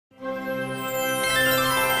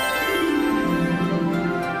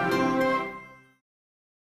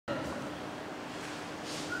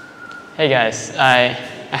Hey guys, I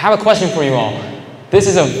have a question for you all. This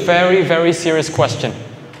is a very, very serious question.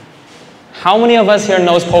 How many of us here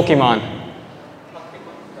knows Pokemon?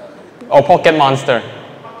 Or Pocket Monster?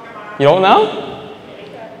 You don't know?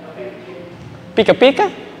 Pika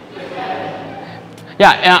Pika?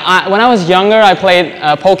 Yeah, when I was younger, I played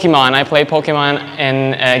Pokemon. I played Pokemon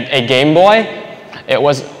in a Game Boy. It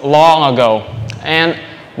was long ago. And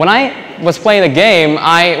when I was playing the game,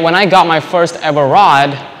 when I got my first ever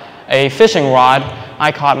rod, a fishing rod,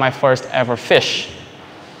 I caught my first ever fish.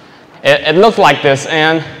 It looked like this,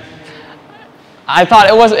 and I thought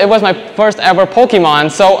it was my first ever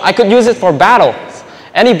Pokemon, so I could use it for battles.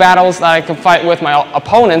 Any battles that I could fight with my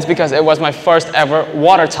opponents, because it was my first ever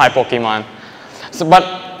water-type Pokemon.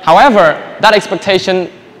 However, that expectation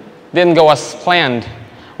didn't go as planned.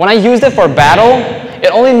 When I used it for battle,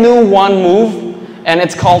 it only knew one move, and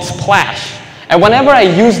it's called Splash. And whenever I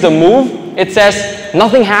use the move, it says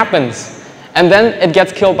nothing happens, and then it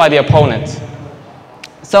gets killed by the opponent.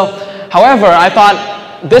 So, however, I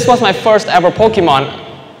thought this was my first ever Pokemon.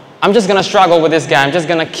 I'm just gonna struggle with this guy. I'm just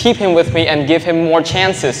gonna keep him with me and give him more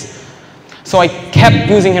chances. So I kept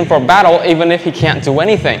using him for battle even if he can't do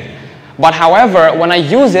anything. But however, when I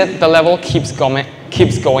use it, the level keeps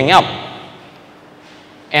going up.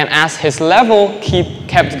 And as his level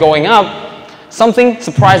kept going up, something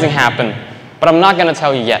surprising happened. But I'm not gonna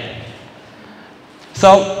tell you yet.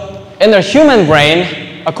 So, in the human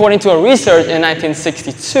brain, according to a research in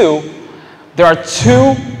 1962, there are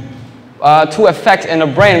two effects in the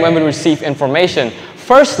brain when we receive information.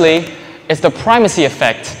 Firstly, it's the primacy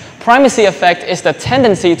effect. Primacy effect is the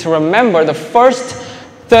tendency to remember the first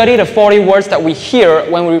 30 to 40 words that we hear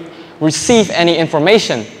when we receive any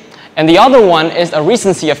information. And the other one is a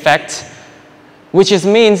recency effect, which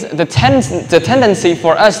means the tendency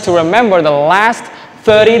for us to remember the last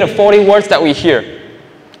 30 to 40 words that we hear.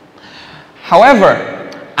 However,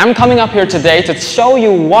 I'm coming up here today to show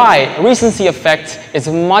you why recency effect is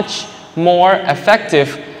much more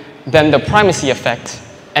effective than the primacy effect,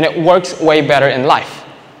 and it works way better in life.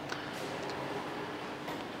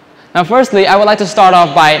 Now, firstly, I would like to start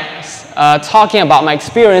off by talking about my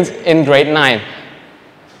experience in grade 9.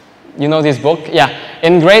 You know this book? Yeah.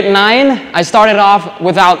 In grade 9, I started off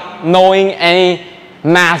without knowing any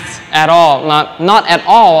math at all. Not at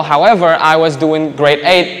all. However, I was doing grade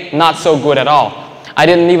 8 not so good at all. I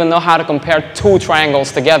didn't even know how to compare two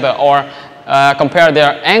triangles together or compare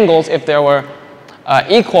their angles if they were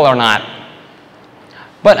equal or not.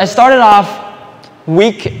 But I started off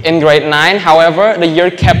weak in grade 9. However, the year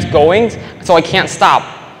kept going, so I can't stop.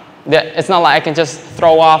 It's not like I can just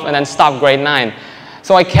throw off and then stop grade 9.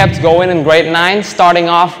 So I kept going in grade 9, starting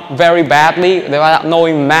off very badly without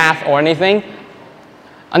knowing math or anything.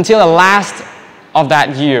 Until the last of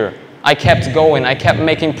that year, I kept going. I kept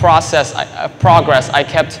making progress. I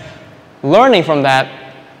kept learning from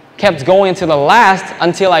that, kept going to the last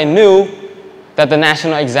until I knew that the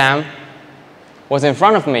national exam was in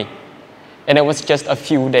front of me. And it was just a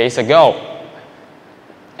few days ago.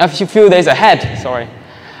 A few days ahead, sorry.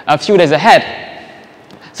 A few days ahead.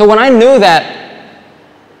 So when I knew that,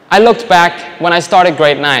 I looked back when I started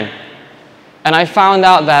grade 9. And I found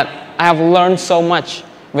out that I have learned so much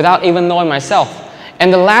without even knowing myself.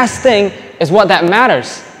 And the last thing is what that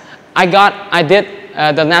matters. I did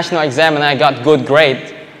the national exam and I got good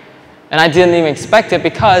grade. And I didn't even expect it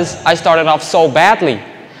because I started off so badly.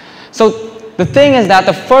 So the thing is that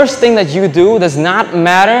the first thing that you do does not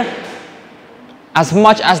matter as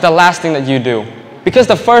much as the last thing that you do. Because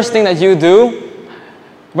the first thing that you do,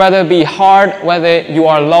 whether it be hard, whether you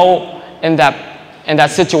are low in that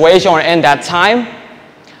situation or in that time,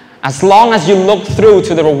 as long as you look through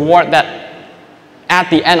to the reward that at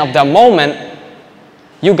the end of that moment,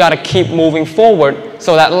 you got to keep moving forward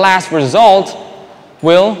so that last result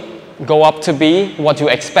will go up to be what you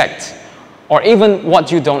expect or even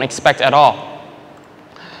what you don't expect at all.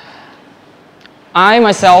 I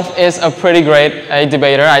myself is a pretty great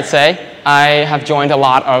debater, I'd say. I have joined a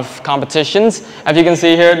lot of competitions. As you can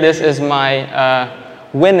see here, this is my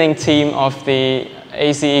winning team of the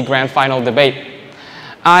ACE Grand Final debate.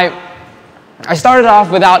 I started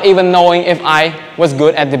off without even knowing if I was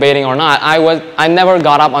good at debating or not. I never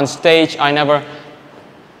got up on stage. I never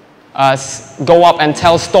go up and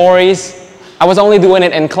tell stories. I was only doing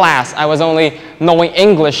it in class. I was only knowing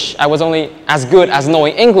English. I was only as good as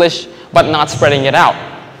knowing English, but not spreading it out.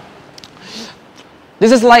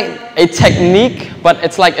 This is like a technique, but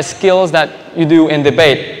it's like a skills that you do in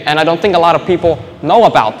debate. And I don't think a lot of people know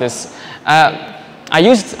about this. I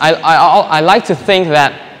like to think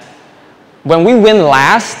that when we win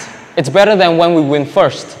last, it's better than when we win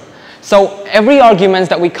first. So every argument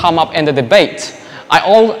that we come up in the debate, I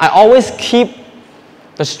always keep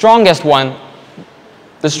the strongest one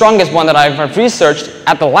that I've researched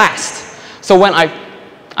at the last. So when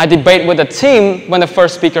I debate with a team, when the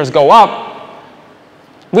first speakers go up,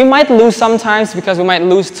 we might lose sometimes because we might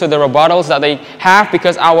lose to the rebuttals that they have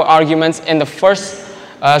because our arguments in the first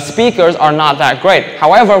speakers are not that great.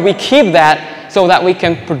 However, we keep that so that we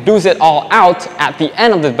can produce it all out at the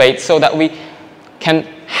end of the debate so that we can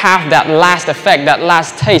have that last effect, that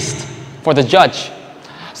last taste for the judge.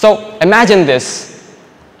 So imagine this.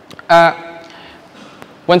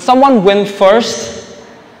 When someone wins first,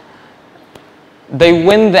 they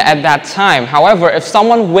win at that time. However, if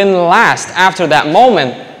someone wins last after that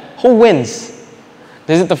moment, who wins?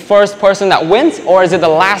 Is it the first person that wins, or is it the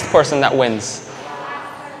last person that wins?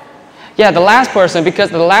 Yeah, the last person,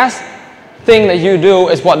 because the last thing that you do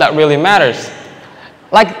is what that really matters.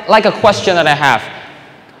 Like a question that I have.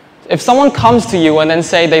 If someone comes to you and then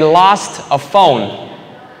say they lost a phone,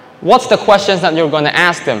 what's the questions that you're going to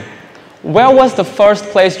ask them? Where was the first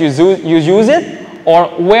place you use it? Or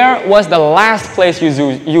where was the last place you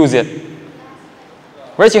use it?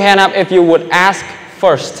 Raise your hand up if you would ask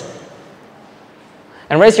first.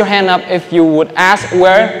 And raise your hand up if you would ask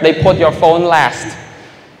where they put your phone last.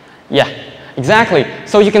 Yeah, exactly.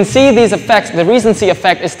 So you can see these effects. The recency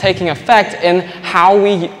effect is taking effect in how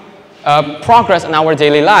we progress in our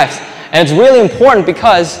daily lives. And it's really important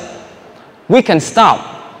because we can stop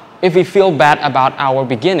if we feel bad about our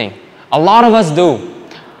beginning. A lot of us do.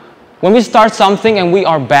 When we start something and we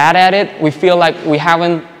are bad at it, we feel like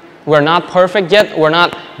we're not perfect yet, we're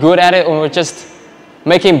not good at it, or we're just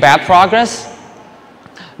making bad progress.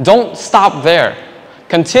 Don't stop there.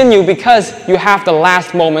 Continue because you have the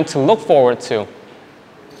last moment to look forward to.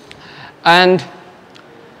 And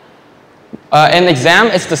in exam,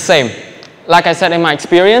 it's the same. Like I said in my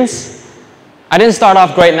experience, I didn't start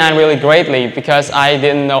off grade 9 really greatly because I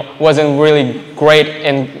wasn't really great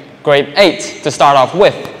in grade 8 to start off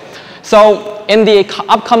with. So in the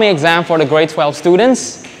upcoming exam for the grade 12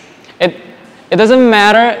 students, it doesn't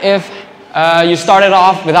matter if you started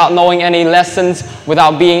off without knowing any lessons,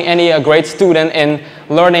 without being a great student in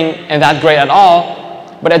learning in that grade at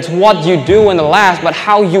all, but it's what you do in the last, but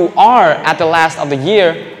how you are at the last of the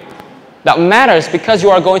year that matters, because you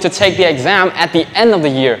are going to take the exam at the end of the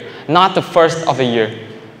year, not the first of the year.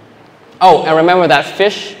 Oh, and remember that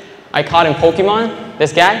fish I caught in Pokemon?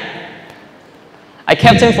 This guy? I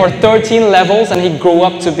kept him for 13 levels and he grew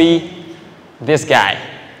up to be this guy.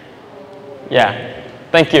 Yeah,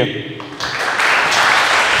 thank you.